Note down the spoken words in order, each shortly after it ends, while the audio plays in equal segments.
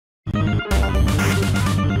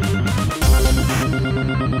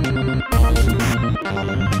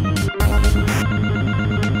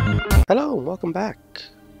welcome back.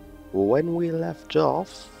 When we left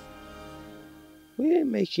off, we're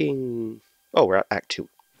making... Oh, we're at Act 2.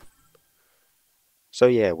 So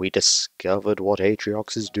yeah, we discovered what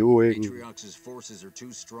Atriox is doing. Atriox's forces are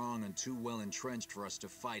too strong and too well entrenched for us to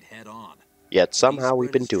fight head-on. Yet somehow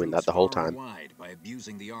we've been doing that the whole time. Wide by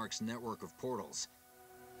abusing the Ark's network of portals.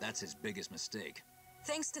 That's his biggest mistake.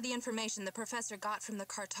 Thanks to the information the professor got from the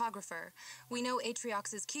cartographer, we know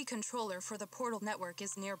Atriox's key controller for the portal network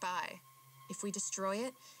is nearby. If we destroy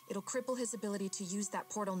it, it'll cripple his ability to use that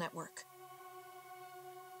portal network.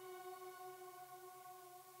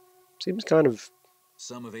 Seems kind of...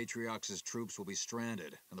 Some of Atriox's troops will be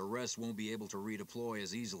stranded, and the rest won't be able to redeploy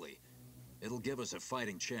as easily. It'll give us a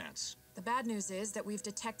fighting chance. The bad news is that we've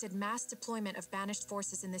detected mass deployment of banished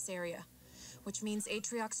forces in this area, which means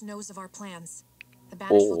Atriox knows of our plans. The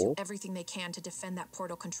Banished will do everything they can to defend that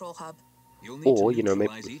portal control hub. You'll need to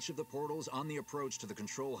neutralize each of the portals on the approach to the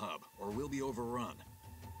control hub, or we'll be overrun.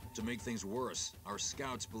 To make things worse, our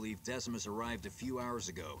scouts believe Decimus arrived a few hours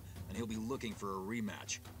ago, and he'll be looking for a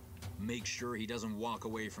rematch. Make sure he doesn't walk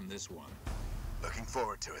away from this one. Looking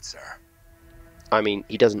forward to it, sir. I mean,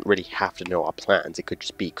 he doesn't really have to know our plans. It could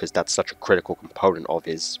just be because that's such a critical component of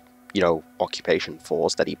his, occupation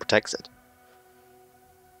force that he protects it.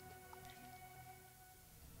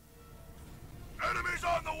 Enemies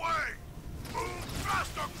on the way! Move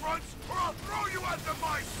faster, grunts, or I'll throw you at them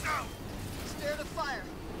myself! Spirit of fire.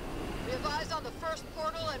 We have eyes on the first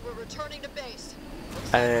portal and we're returning to base.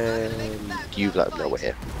 And you've let them know we're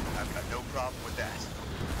here. I've got no problem with that.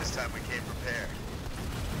 This time we came prepared.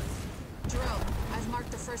 Jerome, I've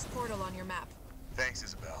marked the first portal on your map. Thanks,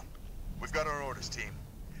 Isabel. We've got our orders, team.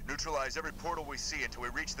 Neutralize every portal we see until we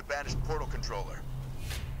reach the banished portal controller.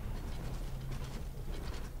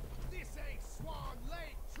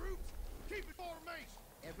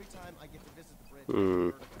 Every time I get to visit the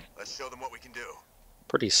bridge, Let's show them what we can do.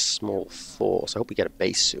 Pretty small force. I hope we get a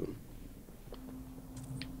base soon.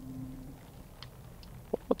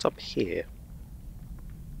 What's up here?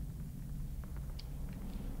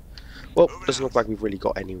 Well, doesn't look like we've really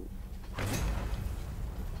got any...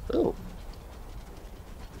 Oh.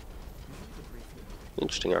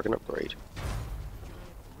 Interesting, I can upgrade.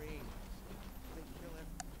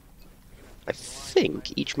 I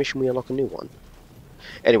think each mission we unlock a new one.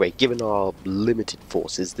 Anyway, given our limited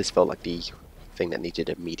forces, this felt like the thing that needed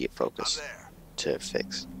immediate focus to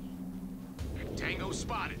fix. Tango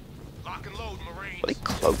spotted. Lock and load, Marines. Are they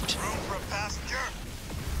cloaked? Room for a passenger.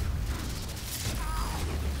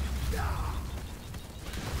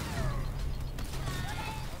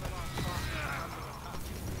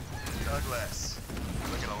 Douglas,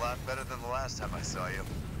 looking a lot better than the last time I saw you.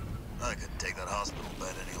 I couldn't take that hospital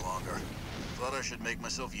bed any longer. Thought I should make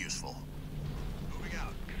myself useful. Moving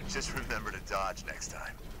out. Just remember to dodge next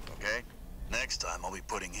time, okay? Next time I'll be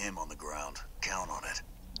putting him on the ground. Count on it.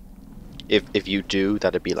 If you do,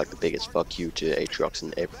 that'd be like the biggest fuck you to Atriox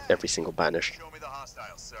and every single banished. Show me the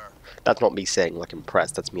hostiles, sir. That's not me saying like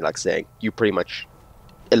impressed, that's me like saying you pretty much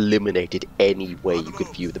eliminated any way you could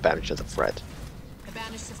view the banished as a threat. The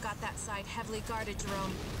banished have got that side heavily guarded,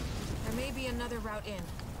 Jerome. There may be another route in.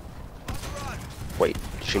 Wait,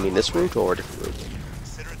 does she mean this route or a different route?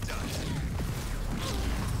 Consider it done.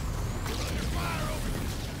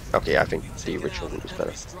 Okay, I think the original route was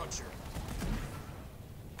better.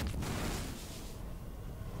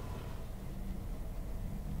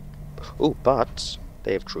 Oh, but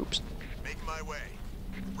they have troops. Making my way.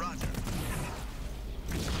 Roger.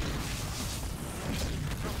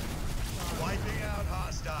 Wiping out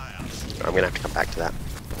hostiles. I'm gonna have to come back to that.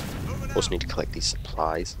 Also need to collect these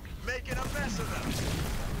supplies. Making a mess of them.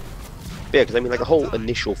 Yeah, because I mean, like the whole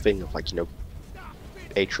initial thing of like,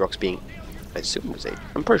 Atriox being, I assume it was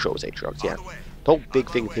I'm pretty sure it was Atriox, yeah. The whole big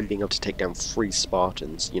thing of him being able to take down 3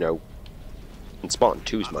 Spartans, and Spartan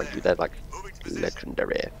 2s, mind you, they're like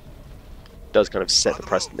legendary. Does kind of set the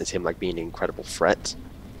precedent as him like being an incredible threat.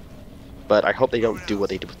 But I hope they don't do what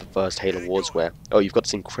they did with the first Halo Wars where, oh, you've got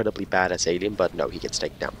this incredibly badass alien, but no, he gets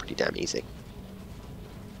taken down pretty damn easy.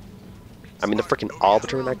 I mean, the freaking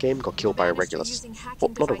Arbiter in that game got killed by a regular...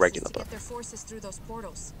 Well, not a regular, but... Their forces through those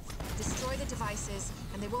portals. Destroy the devices,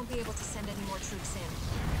 and they won't be able to send any more troops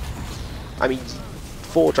in. I mean,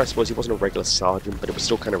 Forge, I suppose he wasn't a regular sergeant, but it was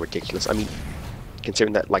still kind of ridiculous. I mean,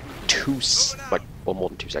 considering that, like, well, more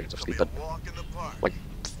than 2 seconds, obviously, but, like,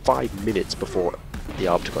 5 minutes before the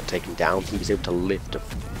Arbiter got taken down, he was able to lift a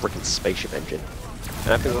freaking spaceship engine.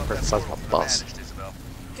 And I think we're the size of a bus.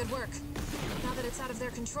 Good work. Now that it's out of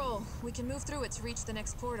their control, we can move through it to reach the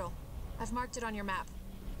next portal. I've marked it on your map.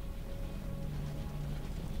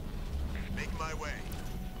 Making my way.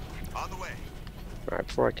 On the way. Alright,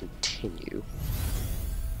 before I continue...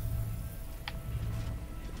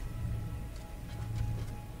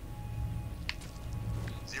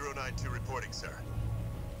 092 reporting, sir.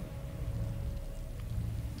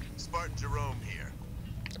 Spartan Jerome here.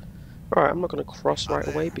 Alright, I'm not going to cross right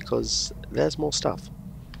away because there's more stuff.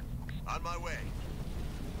 On my way.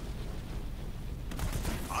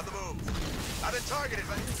 On the move. I've been targeted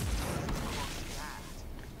by...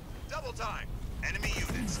 Double time. Enemy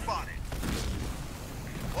unit spotted.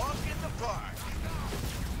 Walk in the park.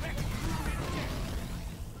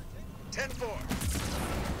 10-4.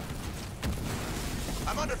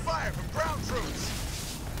 I'm under fire from ground troops.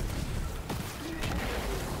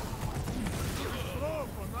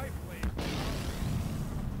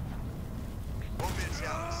 Won't be a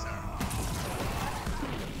challenge, sir.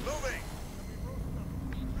 Moving.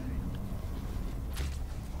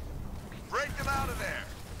 Break them out of there.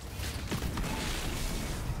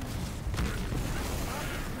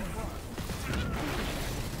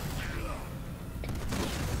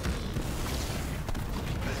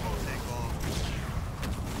 This won't take long.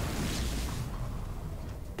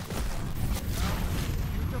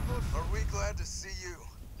 Are we glad to see you?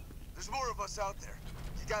 There's more of us out there.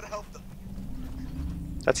 You gotta help them.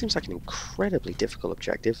 That seems like an incredibly difficult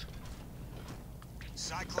objective.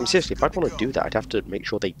 I mean, seriously, if I'd want to do that, I'd have to make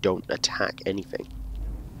sure they don't attack anything.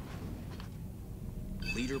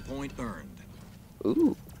 Leader point earned.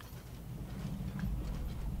 Ooh.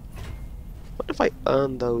 What if I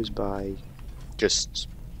earn those by just,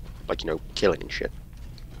 like, you know, killing and shit?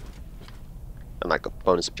 And, like,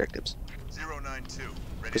 bonus objectives. 092.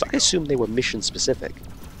 Because I assume they were mission specific.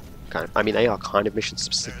 Kind of. I mean, they are kind of mission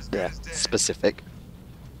specific.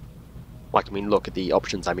 Like, I mean, look at the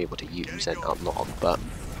options I'm able to use and unlock, but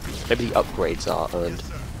maybe the upgrades are earned. Yes,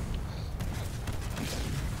 sir.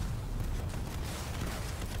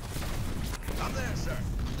 I'm there, sir.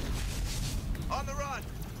 On the run.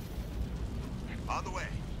 On the way.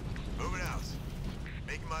 Moving out.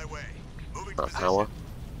 Making my way. Moving to position. Power.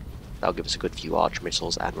 That'll give us a good few arch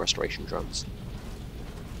missiles and restoration drones.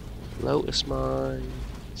 Lotus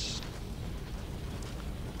mines.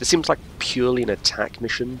 This seems like purely an attack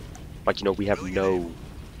mission. Like, you know, we have no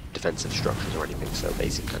defensive structures or anything, so they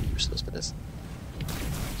seem kind of useless for this.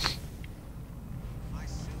 My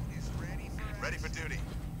suit is ready for duty.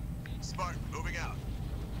 Spartan, moving out.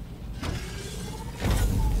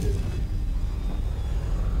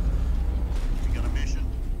 We got a mission.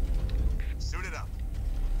 Suit it up.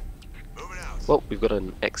 Moving out. Well, we've got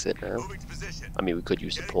an exit now. Moving to position. I mean, we could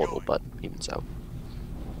use the portal, but even so.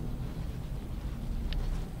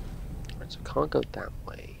 Right, so we can't go that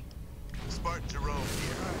way. Spartan Jerome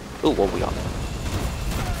here. Oh, well, we are. I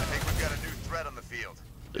think we've got a new threat on the field.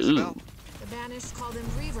 Isabel? The Banished call them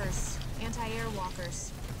Reavers, anti-air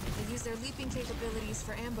walkers. They use their leaping capabilities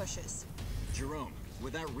for ambushes. Jerome,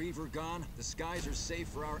 with that Reaver gone, the skies are safe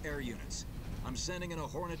for our air units. I'm sending in a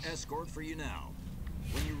Hornet escort for you now.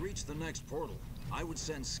 When you reach the next portal, I would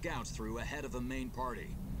send scouts through ahead of the main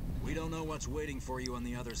party. We don't know what's waiting for you on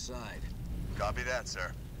the other side. Copy that,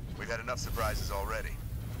 sir. We've had enough surprises already.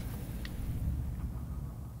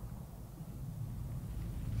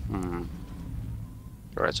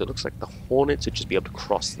 Alright, so it looks like the Hornets would just be able to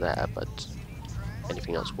cross there, but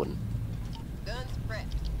anything else wouldn't. Guns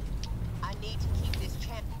prepped. I need to keep this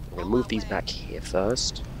champ. I'm going to move these back here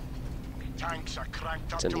first. Tanks are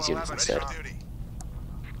cranked up Send to these units 11. instead. Ready for duty.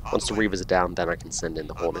 On Once the way. Reavers are down, then I can send in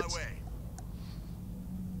the On my Hornets. way.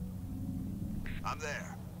 I'm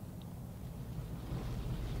there.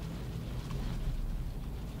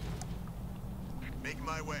 Making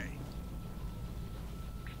my way.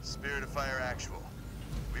 Spirit of Fire actual.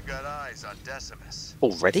 We've got eyes on Decimus.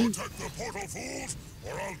 Already? Protect the portal, fools,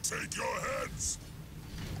 or I'll take your heads!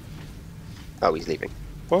 Oh, he's leaving.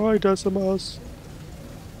 Bye, Decimus.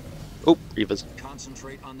 Oh, Reavers.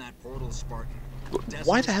 Concentrate on that portal, Spartan.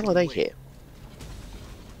 Why the hell are they here?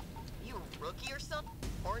 You a rookie or something?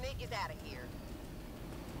 Hornet is out of here.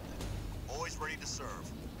 Always ready to serve.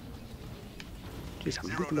 Jeez, I'm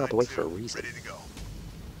moving out of the way for a 092, reason. Ready to go.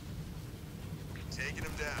 Taking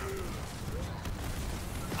him down.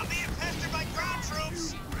 I'm being pestered by ground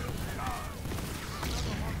troops.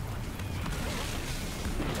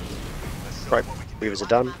 Let's show Right, them what we can Reavers do. are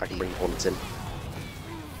done. I can bring the Hornets in.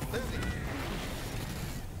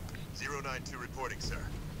 092 reporting, sir.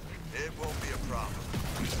 It won't be a problem.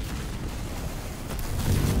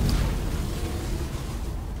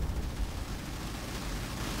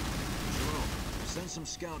 Jerome, send some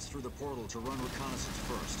scouts through the portal to run reconnaissance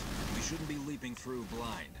first. We shouldn't be leaping through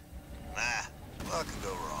blind. Nah, what can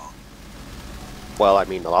go wrong? Well, I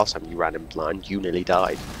mean, the last time you ran him blind, you nearly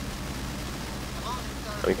died. Come on,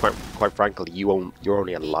 I mean, quite frankly, you're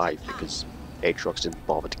only alive because Atriox didn't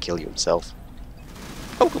bother to kill you himself.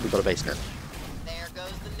 Oh, good, we got a base now. There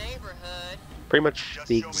goes the neighborhood. Pretty much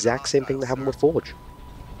the exact same thing that happened with Forge,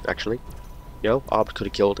 actually. You know, Arb could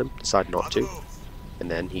have killed him, decided not to,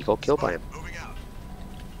 and then he got killed by him.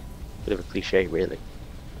 Bit of a cliche, really.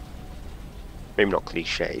 Maybe not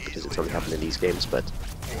cliche, because it's only happened in these games, but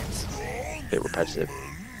a bit repetitive.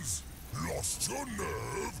 Humans? Lost your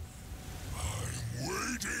nerve? I'm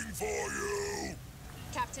waiting for you!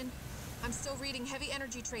 Captain, I'm still reading heavy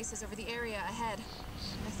energy traces over the area ahead.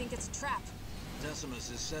 I think it's a trap. Decimus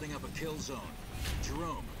is setting up a kill zone.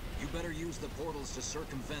 Jerome, you better use the portals to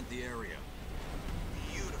circumvent the area.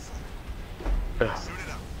 Beautiful.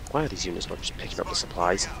 Why are these units not just picking up the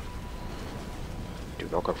supplies? Do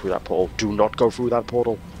not go through that portal. Do not go through that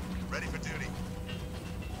portal. Ready for duty.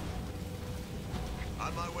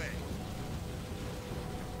 On my way.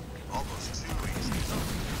 Almost too easy.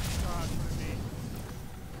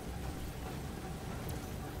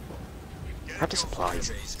 Have the supplies.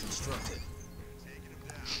 Base constructed.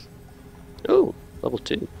 Oh, level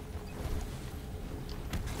 2.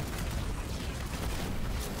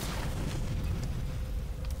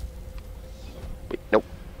 Wait, nope.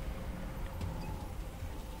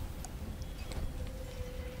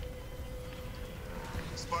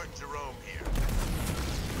 Spartan Jerome here.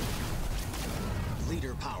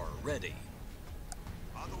 Leader power ready.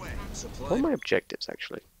 On the way. Supply. What are my objectives,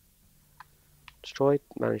 actually? Destroy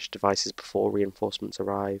managed devices before reinforcements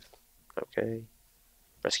arrive. Okay.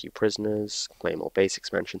 Rescue prisoners. Claim all base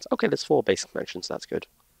expansions. Okay, there's 4 base expansions, that's good.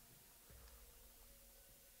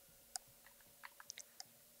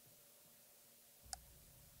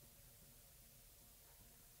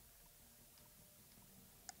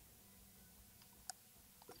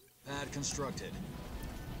 Pad constructed.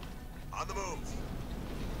 On the move.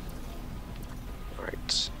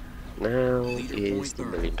 Alright. Now Leader is point the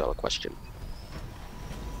earned. million-dollar question.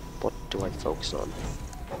 What do I focus on?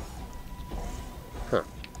 Huh.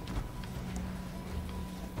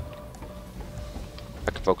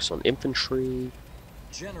 I can focus on infantry,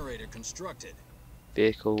 Generator constructed.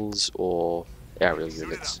 vehicles, or aerial Suit it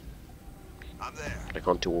units. I'm there. I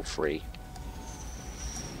can't do all 3.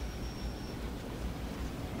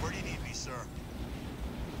 Where do you need me, sir?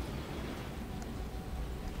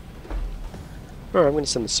 Alright, I'm going to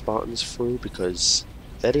send the Spartans through because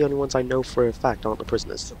they're the only ones I know for a fact aren't the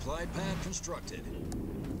prisoners. Supply pad constructed.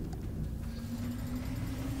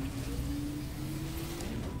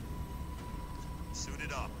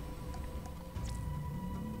 Suited up.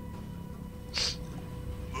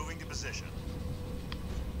 Moving to position.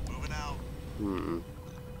 Moving out.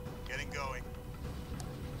 Getting going.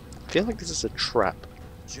 I feel like this is a trap.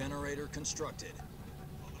 Generator constructed.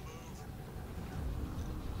 On the move.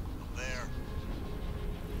 I'm there.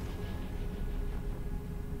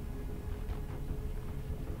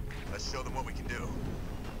 Let's show them what we can do.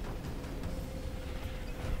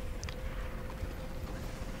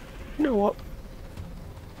 You know what?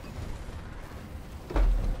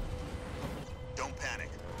 Don't panic.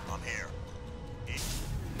 I'm here.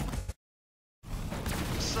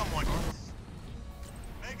 Someone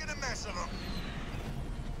making a mess of them.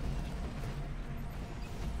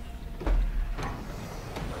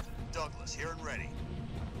 Douglas, here and ready.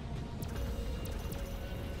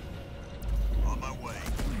 On my way.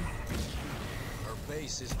 Our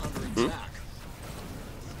base is under attack.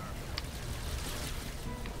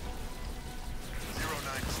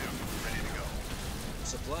 092, ready to go.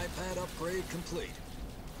 Supply pad upgrade complete.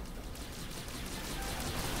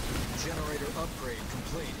 Generator upgrade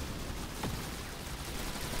complete.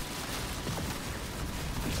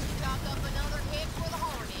 Chalk up another hit for the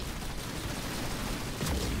Hornet.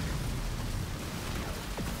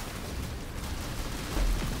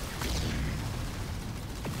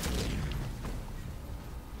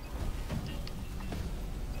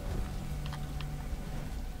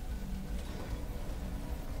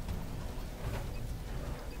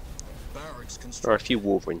 Barracks Or a constructed. few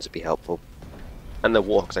Wolverines would be helpful. And the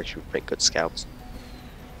Warhawks actually would make good scouts.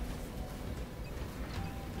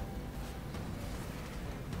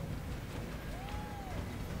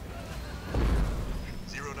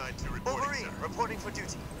 Reporting, sir. Reporting for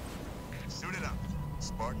duty. Suited up.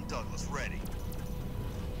 Spartan Douglas ready.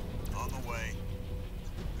 On the way.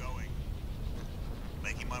 Going.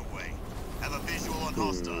 Making my way. Have a visual on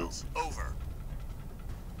hostiles. Over.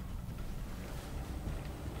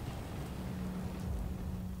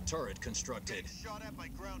 Turret constructed. Shot at by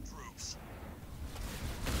ground troops.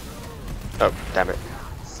 Oh, damn it.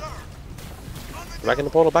 Sir! On the Back in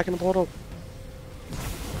the portal, back in the portal.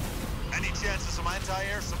 Any chances of my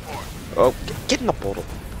anti-air support. Oh, get in the portal.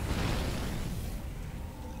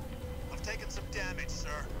 I've taken some damage, sir.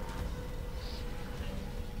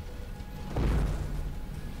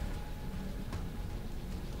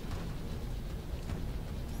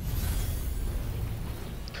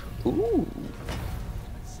 Ooh.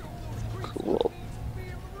 Cool.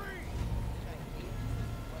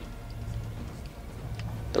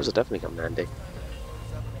 Those are definitely coming handy.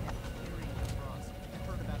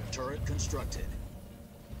 Turret constructed.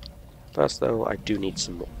 First, though, I do need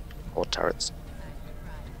some more turrets.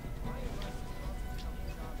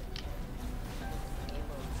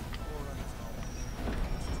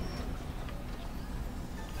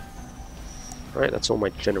 Alright, that's all my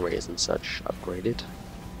generators and such upgraded.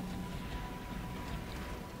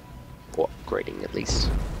 Or upgrading, at least.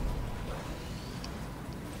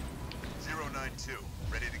 092,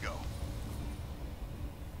 ready to go.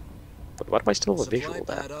 But why do I still have a visual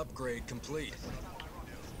Supply there? pad upgrade complete.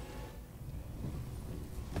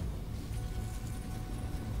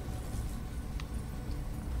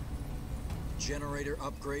 Generator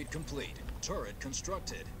upgrade complete. Turret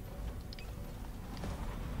constructed.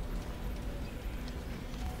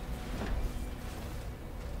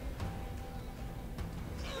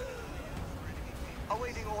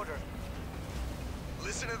 Awaiting order.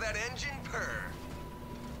 Listen to that engine purr.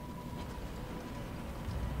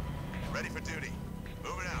 Ready for duty.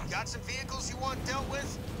 Moving out. Got some vehicles you want dealt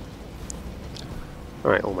with?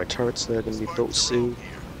 Alright, all my turrets there are going to be built soon. Here.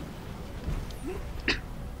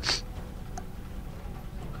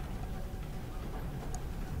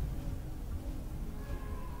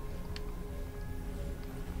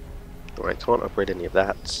 Alright, can't upgrade any of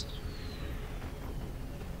that.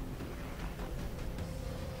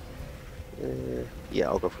 Yeah,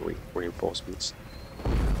 I'll go for reinforcements.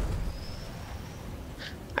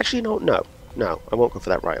 Actually, no, I won't go for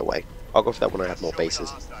that right away. I'll go for that when I have more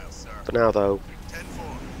bases. For now, though,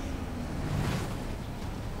 10-4.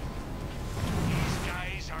 These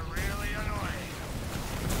guys are really annoying.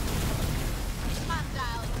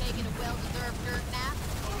 Hostile is taking a well-deserved dirt nap.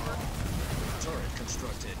 Over. Turret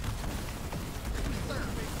constructed. Sir,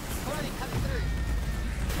 already coming through.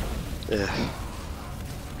 yeah.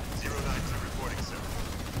 092 reporting, sir.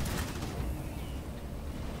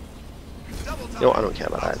 Double time. No, I don't care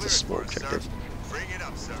about that. All It's a cleared small for us, objective. sir. Bring it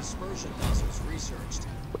up, sir. Dispersion nozzles researched.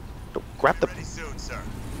 No, grab the... Ready soon, sir.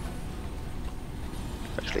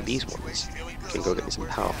 Actually, these ones can go get me some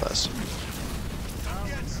power first. Come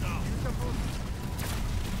get some.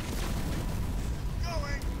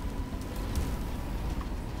 Going.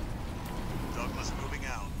 Douglas moving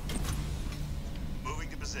out. Moving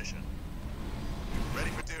to position. Ready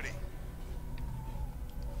for duty.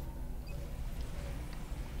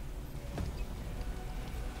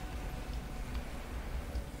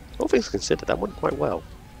 All things considered, that went quite well.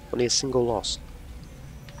 Only a single loss.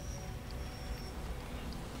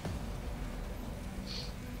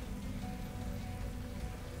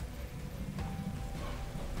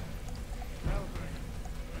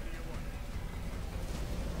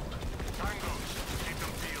 Tangos, keep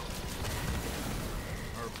them peeled.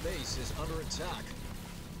 Our base is under attack.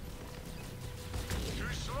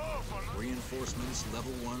 Too slow for Reinforcements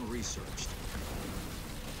level 1 researched.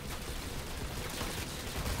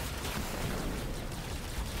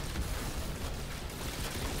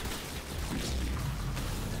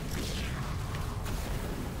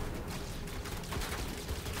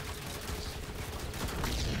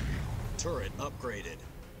 Turret upgraded.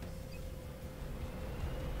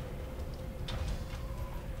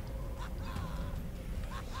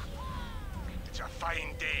 It's a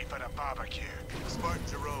fine day for a barbecue. Spartan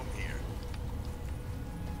Jerome here.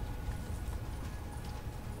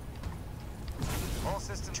 All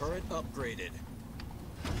systems. Turret upgraded.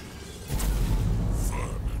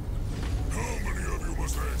 How many of you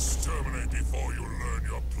must I exterminate before you learn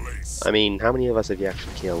your place? I mean, how many of us have you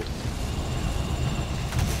actually killed?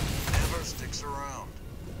 Never sticks around.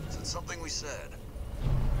 Is it something we said?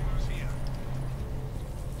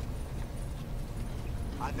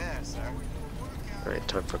 I'm there, sir. Alright,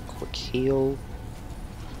 time for a quick heal.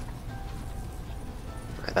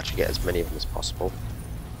 Alright, that should get as many of them as possible.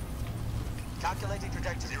 Calculating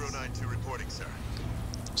trajectory. 092 reporting, sir.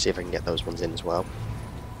 See if I can get those ones in as well.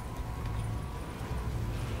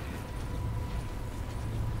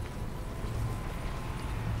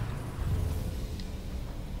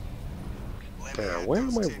 Now, where are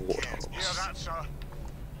my Hear warthogs? that, sir?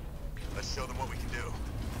 Let's show them what we can do.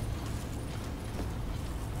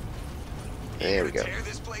 There we go. Tear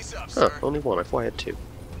this place up, Huh, sir. only one. I thought I had two.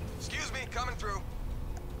 Excuse me, coming through.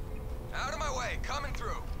 Out of my way, coming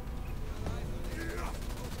through.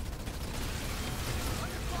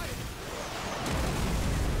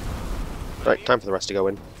 Right, time for the rest to go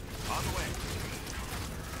in. On the way.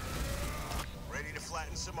 Ready to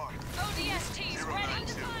flatten some armor. ODST's ready.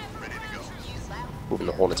 092, ready to go. Moving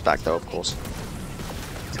the Hornets back though, of course.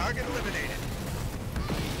 Target eliminated.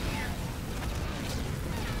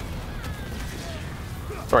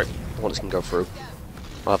 Right, the Hornets can go through.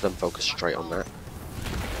 I'll have them focus straight on that.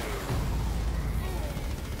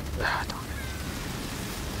 Ah, darn it.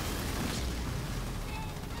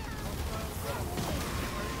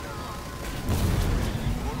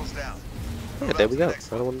 Portal's down. Yeah, there we go.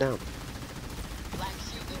 Another one down. Like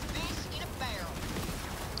shooting fish in a barrel.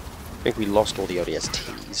 I think we lost all the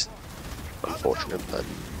ODSTs. Unfortunate, but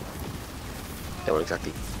they weren't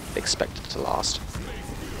exactly expected to last.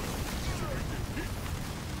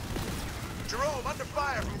 Jerome, under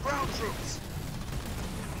fire from ground troops.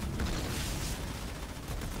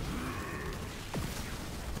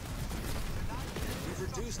 We've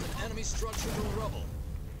reduced an enemy structure to rubble.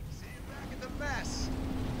 See you back in the mess.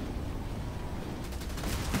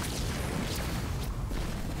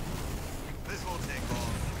 This won't take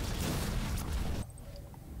long.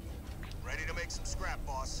 Ready to make some scrap,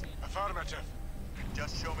 boss. Affirmative.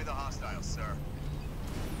 Just show me the hostiles, sir.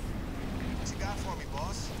 What you got for me,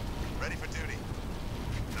 boss? Ready for duty.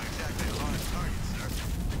 Not exactly a large target, sir.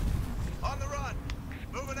 On the run!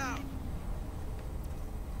 Moving out!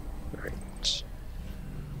 Right.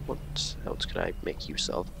 What else could I make use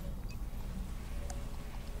of?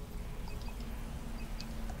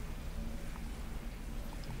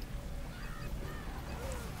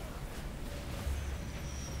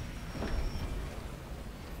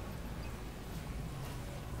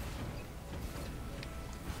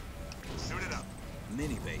 Suit it up.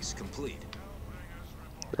 Mini base complete.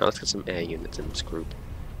 Now let's get some air units in this group.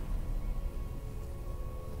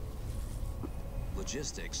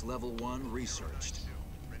 Logistics level 1 researched.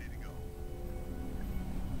 Ready to go.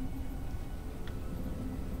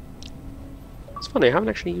 It's funny, I haven't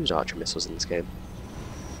actually used archer missiles in this game.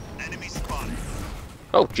 Enemy spotted.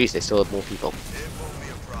 Oh, geez, they still have more people. It won't be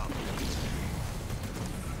a problem.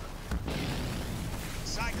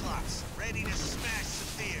 Cyclops, ready to smash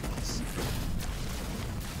some vehicles.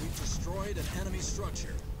 We've destroyed an enemy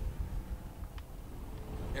structure.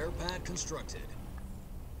 Air pad constructed.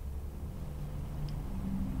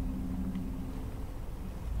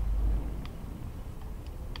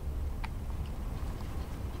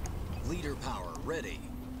 Leader power ready.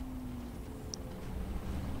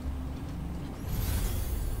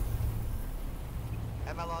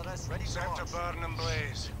 MLRS ready for Set to launch. burn and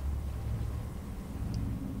blaze.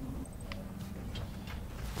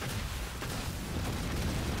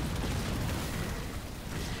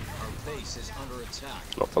 Our base is under attack.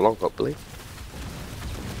 Not for long, hopefully.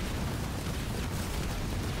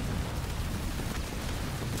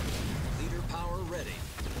 Leader power ready.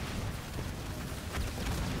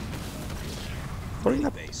 What do you Mini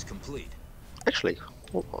have? base complete. Actually,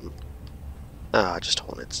 hold on. Ah, just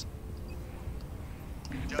Hornets.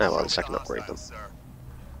 Just Oh, well, show at me least I the can upgrade them. hostiles, sir.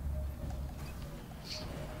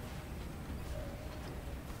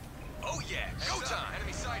 Oh yeah, go time.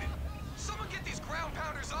 Enemy sighted. Someone get these ground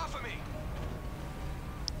pounders off of me.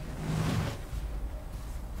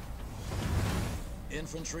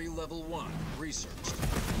 Infantry level 1 researched.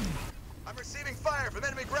 I'm receiving fire from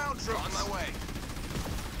enemy ground troops. On my way.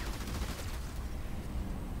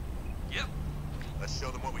 Yep. Let's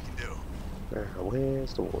show them what we can do.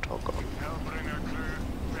 Where's the Warthog gone? Hellbringer crew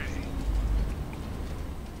ready.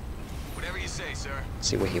 Whatever you say, sir. Let's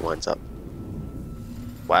see where he winds up.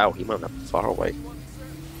 Wow, he wound up far away.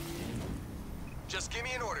 Just give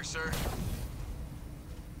me an order, sir.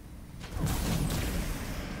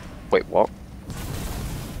 Wait, what?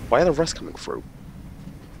 Why are the rest coming through?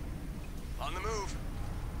 On the move.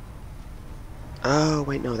 Oh,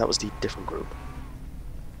 wait, no, that was the different group.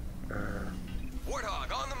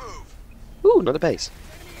 Warthog, on the move. Ooh, another base.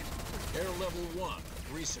 Air level 1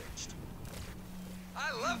 researched.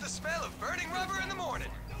 I love the smell of burning rubber in the morning.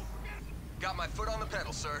 Got my foot on the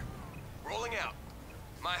pedal, sir. Rolling out.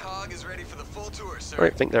 My hog is ready for the full tour, sir.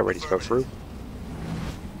 Alright, I think they're ready to go through.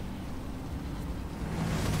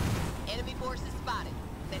 Enemy forces spotted.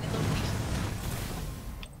 Sending location.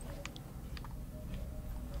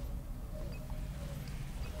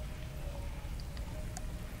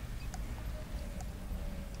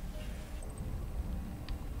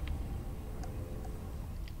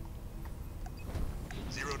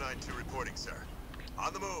 .092 reporting, sir.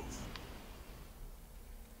 On the move.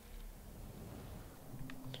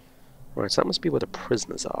 Right, so that must be where the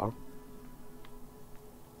prisoners are.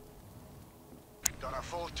 Got a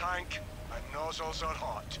full tank, and nozzles are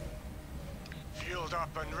hot. Fueled up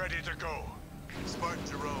and ready to go. Spartan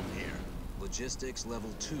Jerome here. Logistics level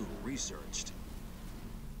 2 researched.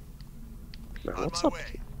 Now, On what's my up way.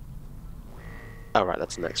 here? Oh, right,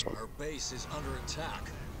 that's the next one. Our base is under attack.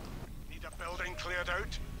 Need a building cleared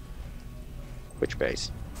out? Which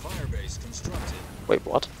base? Firebase constructed. Wait,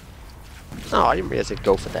 what? Oh, I didn't realize they'd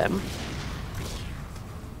go for them.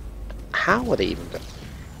 How are they even going?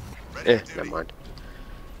 Ready for duty. Never mind.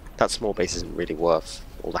 That small base isn't really worth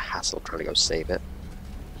all the hassle of trying to go save it.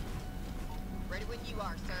 Ready when you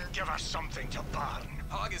are, sir. Give us something to burn.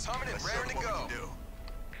 Hog is humming and Let's show raring them to what go. we can do.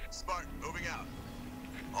 Spartan, moving out.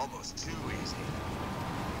 Almost too easy.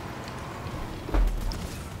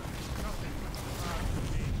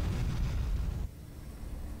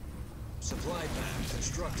 Supply pad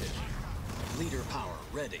constructed. Leader power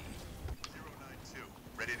ready. 092,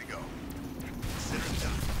 ready to go. Consider it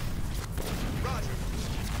done. Roger.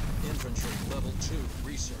 Infantry level 2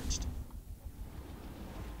 researched.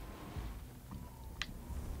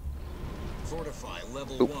 Fortify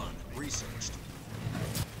level 1 researched.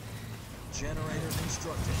 Generator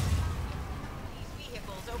constructed. These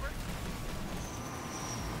vehicles, over.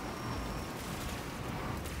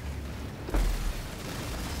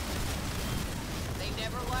 They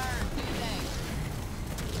never learn, do they?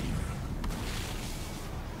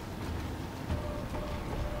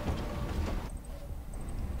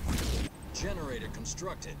 Generator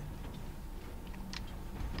constructed.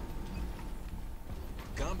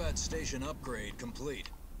 Combat station upgrade complete.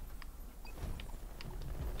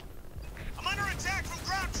 I'm under attack from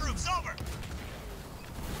ground troops, over!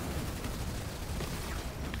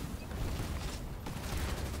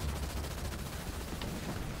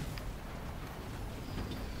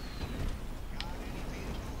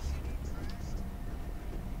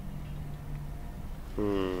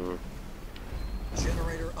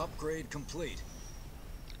 Generator upgrade complete.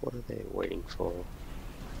 What are they waiting for?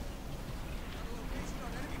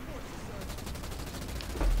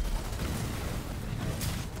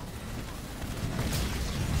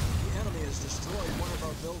 The enemy has destroyed one of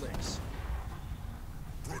our buildings.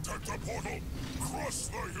 Protect the portal! Crush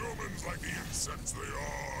the humans like the insects they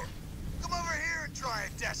are! Come over here and try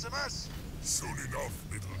it, Decimus! Soon enough,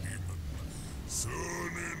 little demon.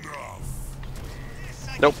 Soon enough. Yes,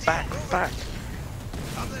 I No, can back, deal with it. back.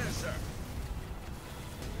 I'm there, sir.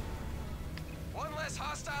 One less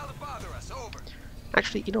hostile to bother us. Over.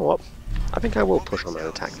 Actually, you know what? I think I will push on and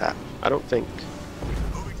attack that. I don't think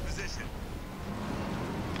Moving to position.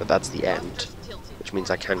 that that's the end, Clusters tilted. which means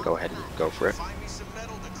I can go ahead and go for it. Find me some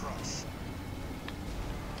metal to crush.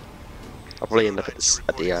 I'll probably end up at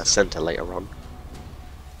the center later on.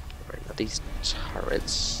 Right, now these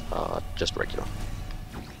turrets are just regular.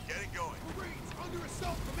 Get it going.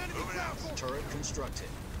 Moving out. Turret constructed.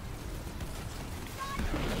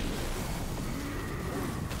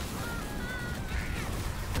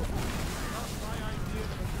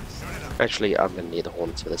 Shut it up. Actually, I'm going to need the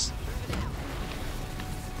Hornets for this.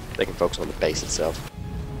 They can focus on the base itself.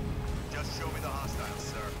 Just show me the hostiles,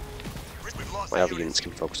 sir. We've lost My the other units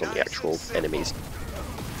can focus on the Nice actual and simple. enemies.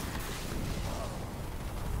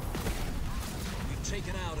 We've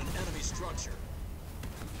taken out an enemy structure.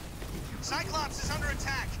 Cyclops is under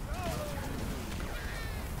attack.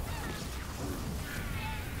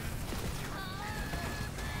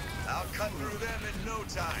 I'll cut through them in no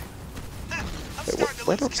time. I'm Wait, starting to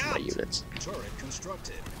where lose else are my count. units? Turret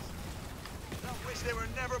constructed. I wish they were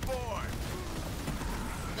never born.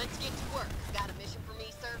 Let's get to work. Got a mission for me,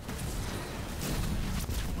 sir?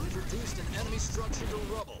 We've reduced an enemy structure to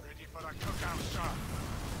rubble. Ready for a cookout, sir.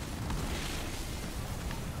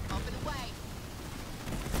 Up and away.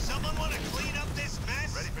 Someone want to clean up this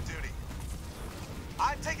mess? Ready for duty.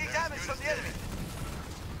 I'm taking damage from the enemy.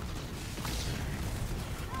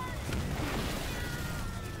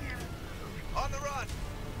 On the run.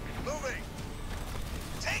 Moving.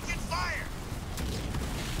 Taking fire.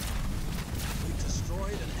 We've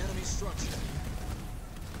destroyed an enemy structure.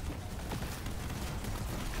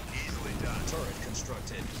 Easily done. Turret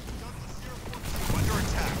constructed. Under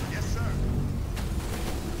attack. Yes, sir.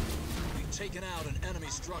 We've taken out an enemy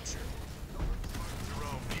structure.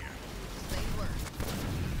 Jerome here. They work.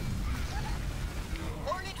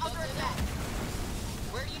 Hornet under attack.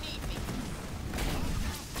 Where do you need me?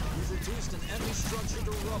 We've reduced an enemy structure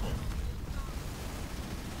to rubble.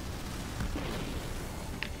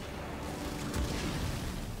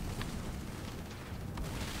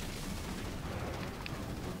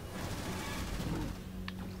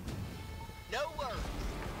 No worries.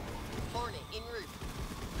 Hornet en route.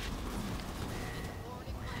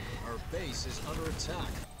 Hornet landing. Our base is under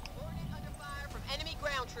attack. Hornet under fire from enemy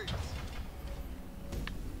ground troops.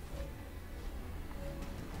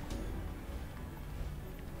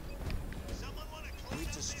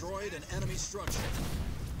 destroyed an enemy structure.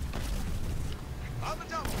 On the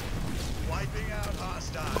double. Wiping out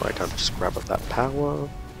hostiles. Alright, time to just grab up that power.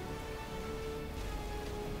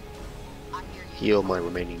 I hear you. Heal my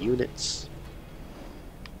remaining units.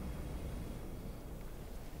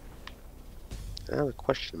 Now the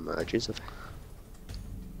question emerges of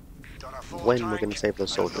Done a full when we're tank. going to save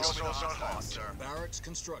those soldiers. Nostrils are hot. Barracks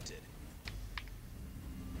constructed.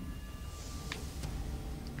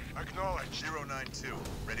 Acknowledged. 092,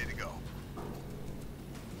 ready to go.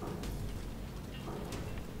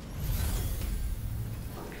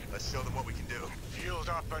 Let's show them what we can do. Fueled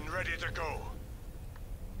up and ready to go.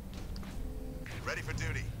 Ready for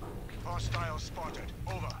duty. Hostile spotted.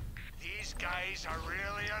 Over. These guys are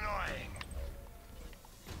really annoying.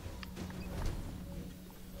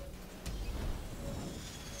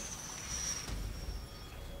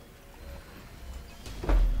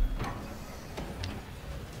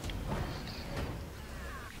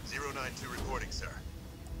 Reporting, sir.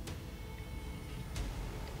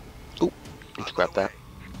 Ooh, need to grab that.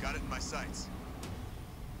 Got it in my sights.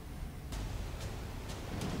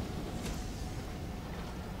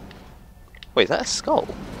 Wait, is that a skull?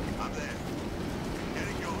 I'm there.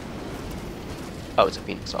 Getting going. Oh, it's a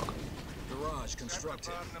phoenix dog. Garage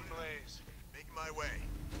constructed. Burn them blaze. Making my way.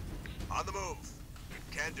 On the move.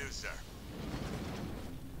 Can do, sir.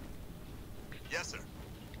 Yes, sir.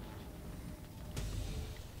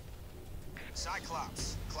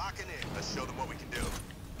 Cyclops, clocking in. Let's show them what we can do.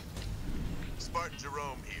 Spartan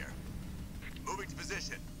Jerome here. Moving to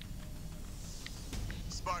position.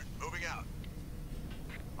 Spartan, moving out.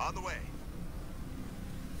 On the way.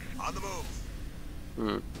 On the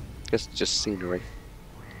move. Guess it's just scenery.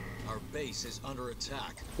 Our base is under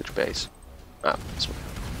attack. Which base? Ah, this one.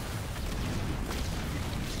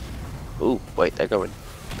 Ooh, wait, they're going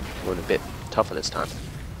a bit tougher this time.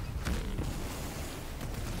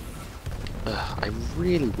 I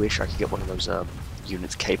really wish I could get one of those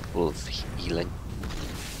units capable of healing.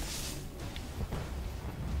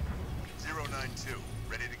 092,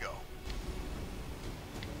 ready to go.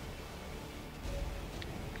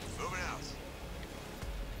 Moving out.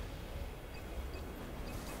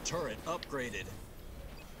 Turret upgraded.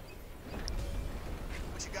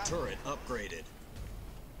 What you got? Turret upgraded.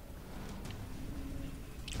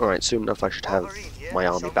 Alright, soon enough I should have my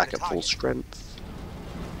army back at full strength.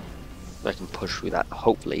 I can push through that,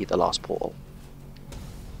 hopefully, the last portal.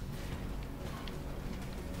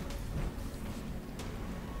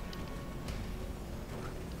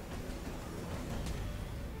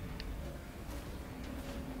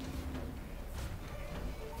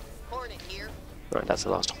 Hornet here. Right, that's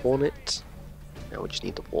the last Hornet. Now we just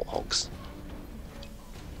need the Warthogs.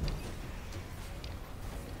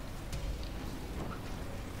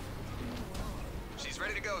 She's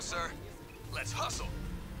ready to go, sir. Let's hustle.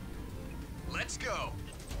 Let's go.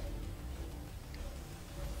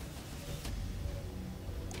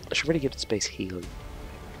 I should really give the space healing.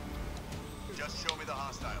 Just show me the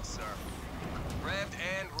hostiles, sir. Revved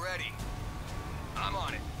and ready. I'm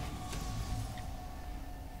on it.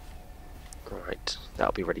 Alright,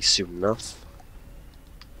 that'll be ready soon enough.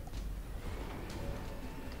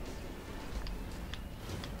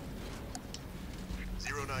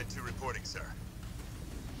 .092 reporting, sir.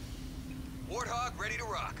 Warthog ready to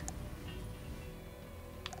rock.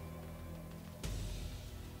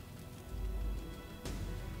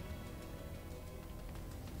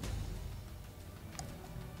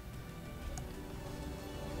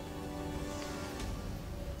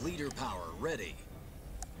 Leader power ready.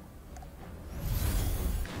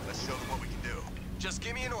 Let's show them what we can do. Just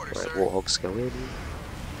give me an order, Right, sir. Warthogs go in.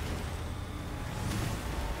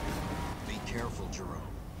 Be careful, Jerome.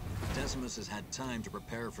 Decimus has had time to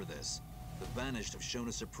prepare for this. The Banished have shown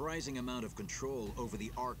a surprising amount of control over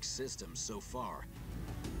the Arc system so far.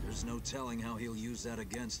 There's no telling how he'll use that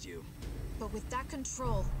against you. But with that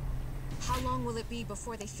control, how long will it be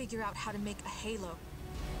before they figure out how to make a halo?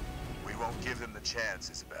 We won't give them the chance,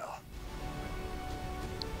 Isabel.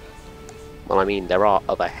 Well, I mean, there are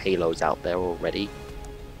other Halos out there already.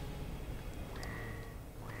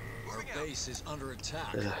 Our base is under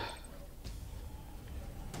attack.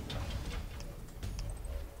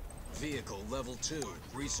 Vehicle level 2,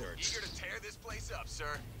 research. Eager to tear this place up,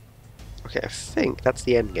 sir. Okay, I think that's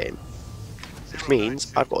the end game. Which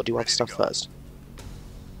means I've got to do other stuff first.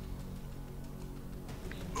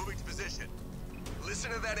 Moving to position.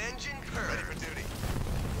 Listen to that engine Ready purr. for duty.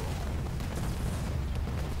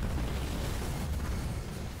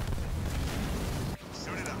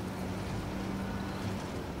 Suit it up.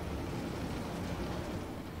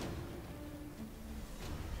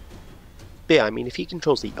 But yeah, I mean, if he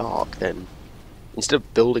controls the Arc, then Instead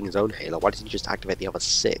of building his own Halo, why didn't he just activate the other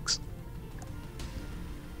 6?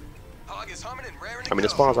 Hog is humming and raring to I mean,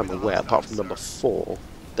 as go. far as I'm aware, apart from number 4,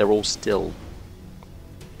 they're all still,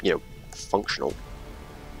 you know, functional.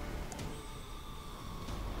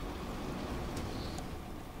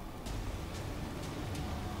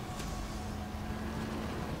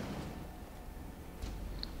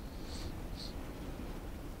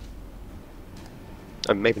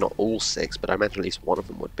 I mean, maybe not all 6, but I imagine at least one of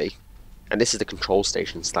them would be. And this is the control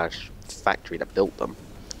station slash factory that built them.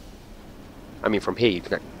 I mean, from here you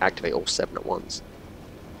can activate all 7 at once.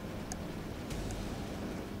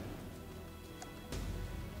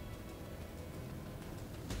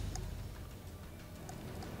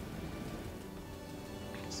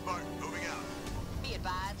 Smart, moving out. Be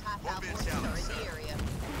advised, hostile Won't be a forces are challenge, in sir. the area.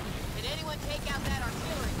 Did anyone take out that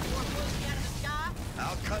artillery before closing out of the sky?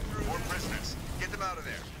 I'll cut through more prisoners. Get them out of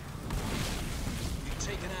there. We've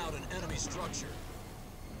taken out an enemy structure.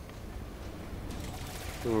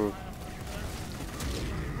 I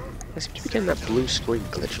seem to be getting that blue screen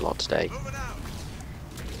glitch a lot today. Moving out.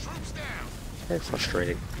 Troops down. Very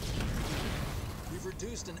frustrating. We've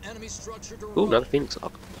reduced an enemy structure to Ooh, another Phoenix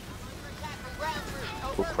Arc. Attack from ground troops.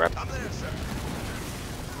 Oh Over. crap. I'm there, sir.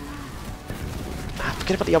 Ah,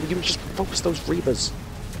 forget about the other units, just focus those Reavers.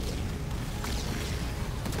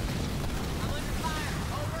 I'm under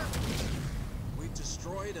fire. Over. We've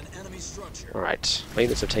destroyed an enemy structure. Alright, my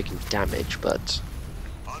units have taken damage, but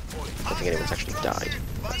On point. I don't think anyone's actually died.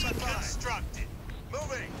 Constructed.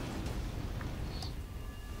 Moving.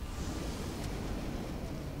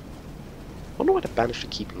 I wonder why they managed to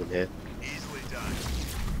keeping them here. Easily done.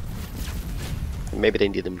 Maybe they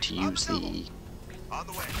need them to use the On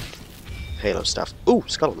the way. Halo stuff. Ooh,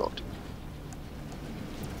 Skull Unlocked.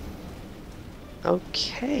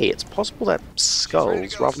 Okay, it's possible that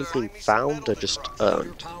skulls, rather than being found, are just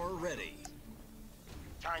earned. Power ready.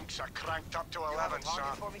 Tanks are cranked up to 11, son.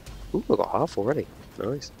 Ooh, I got half already.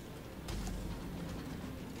 Nice.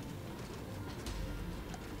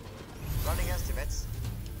 Running estimates.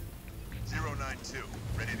 092.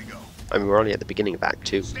 Ready to go. I mean, we're only at the beginning of Act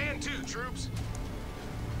 2. Stand to, troops.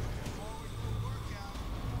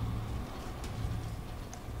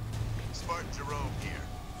 Spartan Jerome here.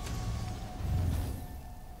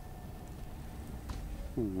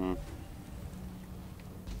 Hmm.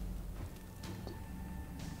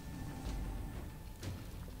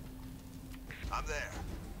 I'm there.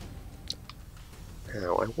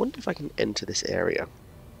 Now, I wonder if I can enter this area.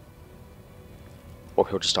 Or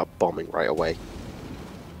he'll just start bombing right away.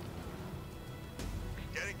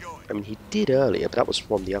 Getting going. I mean, he did earlier, but that was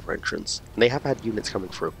from the other entrance. And they have had units coming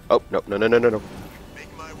through. Oh, no, no, no, no, no, no.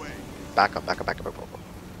 Making my way. Back up, back up, back up, back up.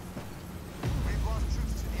 We've lost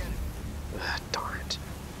troops to the enemy. Ah, darn it.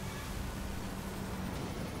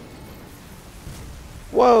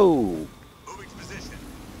 Whoa! Moving to position.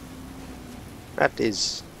 That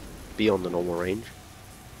is beyond the normal range.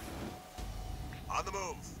 On the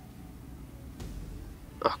move.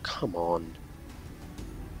 Oh, come on.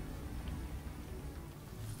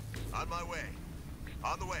 On my way.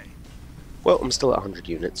 On the way. Well, I'm still at 100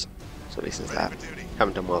 units. So at least there's Ready that. for duty.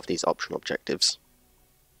 Haven't done well with these optional objectives.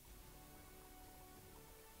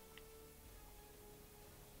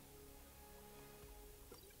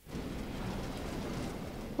 I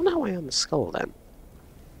wonder how I earn the skull then.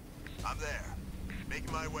 I'm there.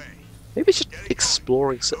 Making my way. Maybe it's just Getting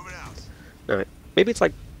exploring going. some. Moving out. No, maybe it's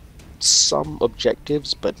like some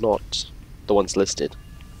objectives, but not the ones listed.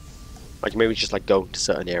 Like maybe it's just like going to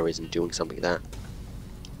certain areas and doing something like that.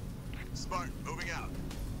 Spartan moving out.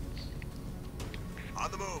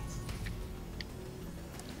 On the move.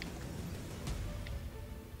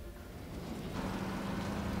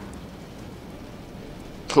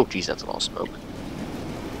 Oh geez, that's a lot of smoke.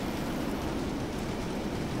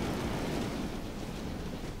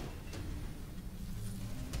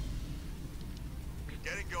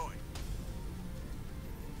 Getting going.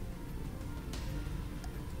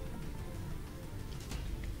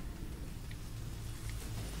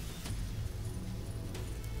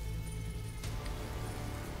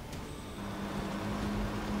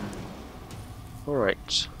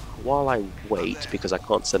 Alright, while I wait, because I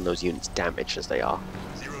can't send those units damaged as they are.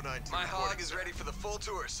 092. My hog is ready for the full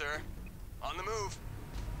tour, sir. On the move.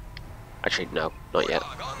 Actually, no, not yet.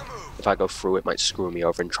 Hog on the move. If I go through, it might screw me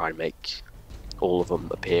over and try and make all of them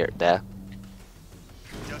appear there.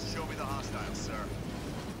 Just show me the hostiles, sir.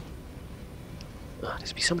 This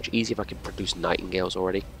would be so much easier if I could produce nightingales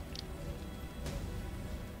already.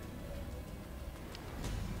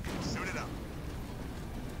 Suit it up.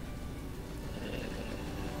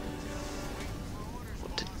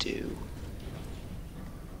 What to do?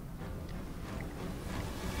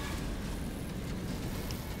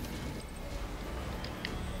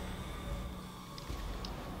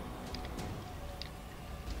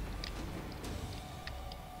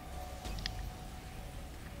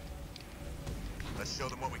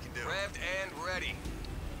 what we can do. Revved and ready.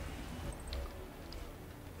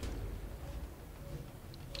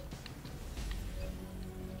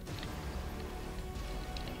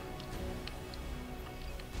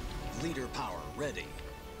 Leader power ready.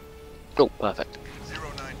 Oh, perfect.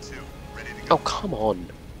 092, ready to go. Oh, come on.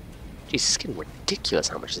 Jeez, it's getting ridiculous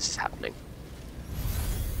how much this is happening.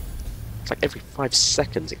 It's like every 5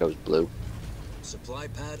 seconds it goes blue. Supply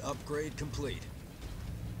pad upgrade complete.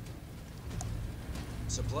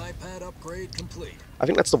 Supply pad upgrade complete. I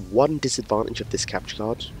think that's the one disadvantage of this capture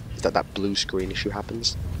card, is that that blue screen issue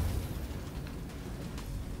happens.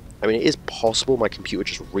 I mean, it is possible my computer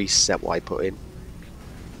just reset what I put in.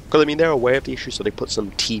 Because, I mean, they're aware of the issue, so they put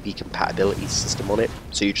some TV compatibility system on it,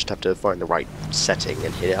 so you just have to find the right setting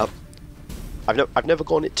and hit it up. I've never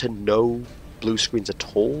gotten it to no blue screens at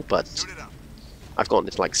all, but I've gotten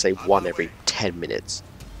it to, like, say, one every 10 minutes.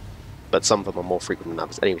 But some of them are more frequent than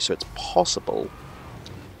others. Anyway, so it's possible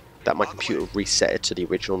that my computer reset it to the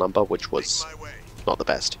original number, which was not the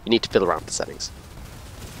best. You need to fiddle around with the settings.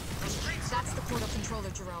 That's the portal controller,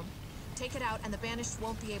 Jerome. Take it out and the Banished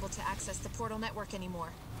won't be able to access the portal network anymore.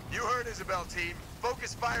 You heard Isabel, team.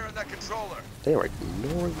 Focus fire on that controller. They are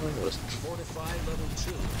ignoring my orders. Fortify level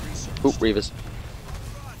 2 research. Oop, Reavers.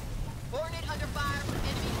 Hornet under fire from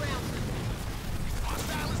enemy ground.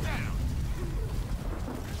 Hostile is down.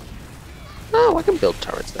 Oh, I can build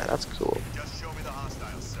turrets there, that's cool. Just show me the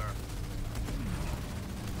hostiles, sir.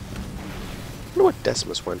 I wonder where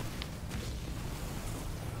Decimus went.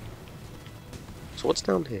 So what's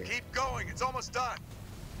down here? Keep going. It's almost done.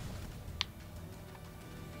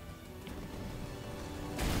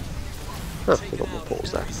 Huh, we got more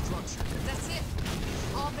portals there. That's it.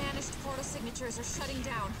 All Banished portal signatures are shutting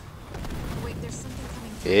down. Wait, there's something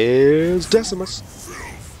coming through. Here's Decimus. Filth!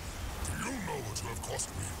 Do you know what you have cost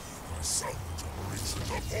me? My son generates the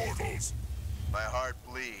portals! My heart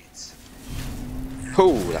bleeds.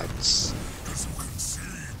 Oh, that's... As you can see,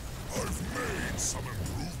 I've made some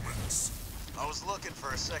improvements. I was looking for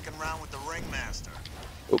a second round with the Ringmaster.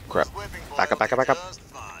 Oh, crap. Whipping boy Back up, back up, back up. just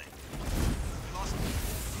fine.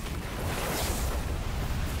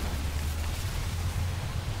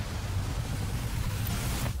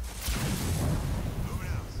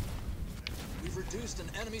 We've reduced an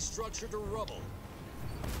enemy structure to rubble.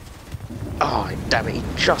 Oh, damn it, he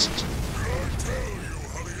just... Did I tell you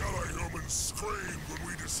how the Ally humans screamed when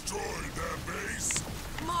we destroyed their base?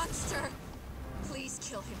 Monster! Please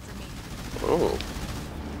kill him for me. Oh.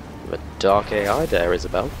 You have a dark AI there,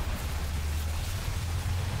 Isabel.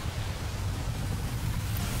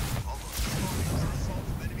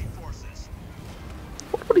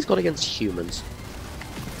 What he's got against humans?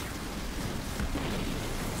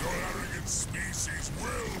 Your arrogant species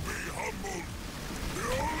will be humbled. The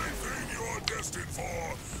only thing you're destined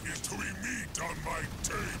for is to be meat on my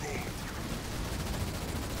table.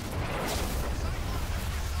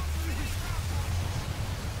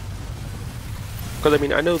 Because, I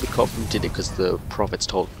mean, I know the Coven did it because the prophets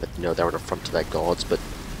told them that, you know, they're an affront to their gods, but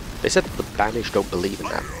they said that the Banished don't believe in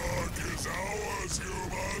that. Earth is ours,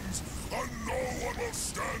 humans, and no one will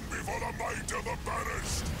stand before the might of the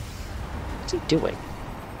Banished. What's he doing?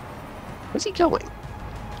 Where's he going?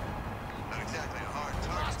 Not exactly a hard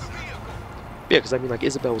target. Yeah, because I mean, like,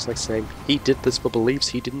 Isabel was like saying he did this for beliefs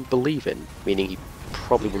he didn't believe in, meaning he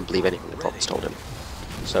probably wouldn't believe anything the prophets told him.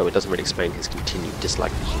 So it doesn't really explain his continued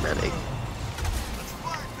dislike for humanity.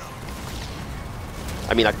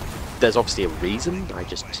 I mean, there's obviously a reason, I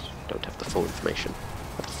just don't have the full information.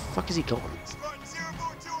 Where the fuck is he gone? Spartan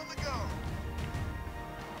 042 on the go.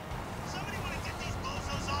 Somebody want to get these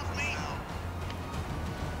bozos off me?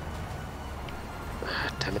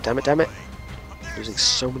 Damn it, damn it, damn it. Losing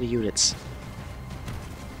so many units.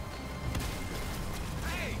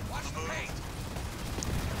 Hey, watch the paint.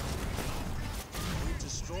 We've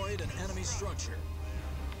destroyed an enemy structure.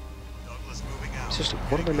 Douglas moving out. Seriously,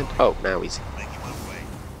 what am I meant? Oh, now he's... Making my way.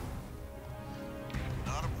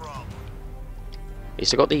 Not a problem. He's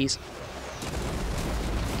still got these.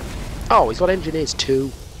 Oh, he's got engineers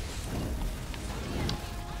too.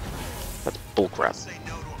 That's bullcrap. Say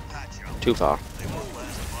no to a patch-up. Too far. They won't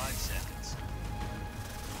last 5 seconds.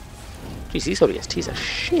 Jeez, these ODSTs are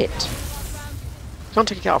shit. Can't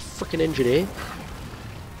take out a freaking engineer.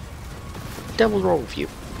 What the devil's wrong with you?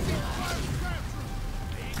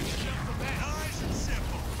 Nice and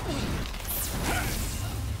simple.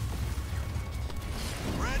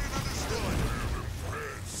 Read and understood.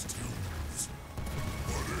 Impressed, humans.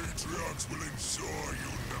 But Atriox will ensure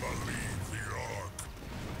you never leave the Ark.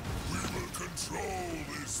 We will control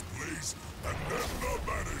this place, and then the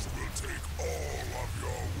Banished will take all of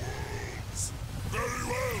your worlds. Very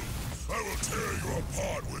well. I will tear you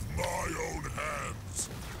apart with my own hands.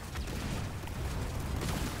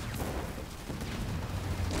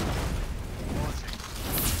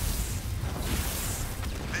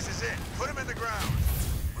 This is it. Put him in the ground.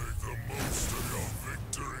 Make the most of your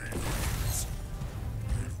victory.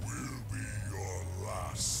 It will be your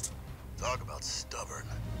last. Talk about stubborn.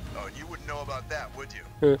 Oh, and you wouldn't know about that, would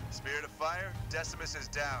you? Spirit of Fire, Decimus is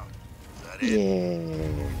down. Is that it? Yeah.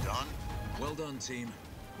 We done? Well done, team.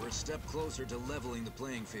 We're a step closer to leveling the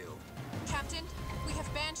playing field. Captain, we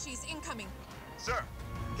have Banshees incoming. Sir,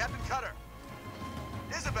 Captain Cutter.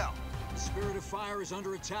 Isabel. The Spirit of Fire is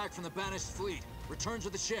under attack from the banished fleet. Return to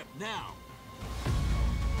the ship, now!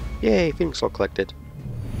 Yay, Phoenix all collected.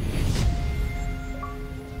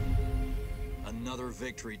 Another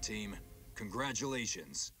victory, team.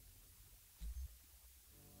 Congratulations.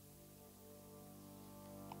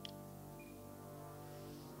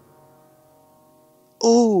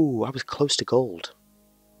 Oh, I was close to gold.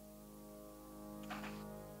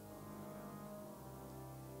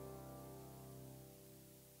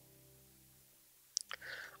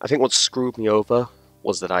 I think what screwed me over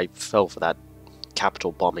was that I fell for that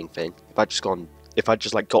capital bombing thing. If I'd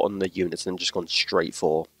just like gotten the units and just gone straight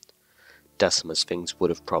for Decimus, things would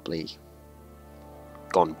have probably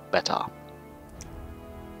gone better.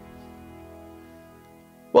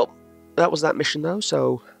 Well, that was that mission though,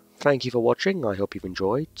 so thank you for watching. I hope you've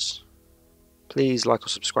enjoyed. Please like or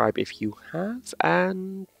subscribe if you have,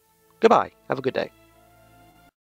 and goodbye. Have a good day.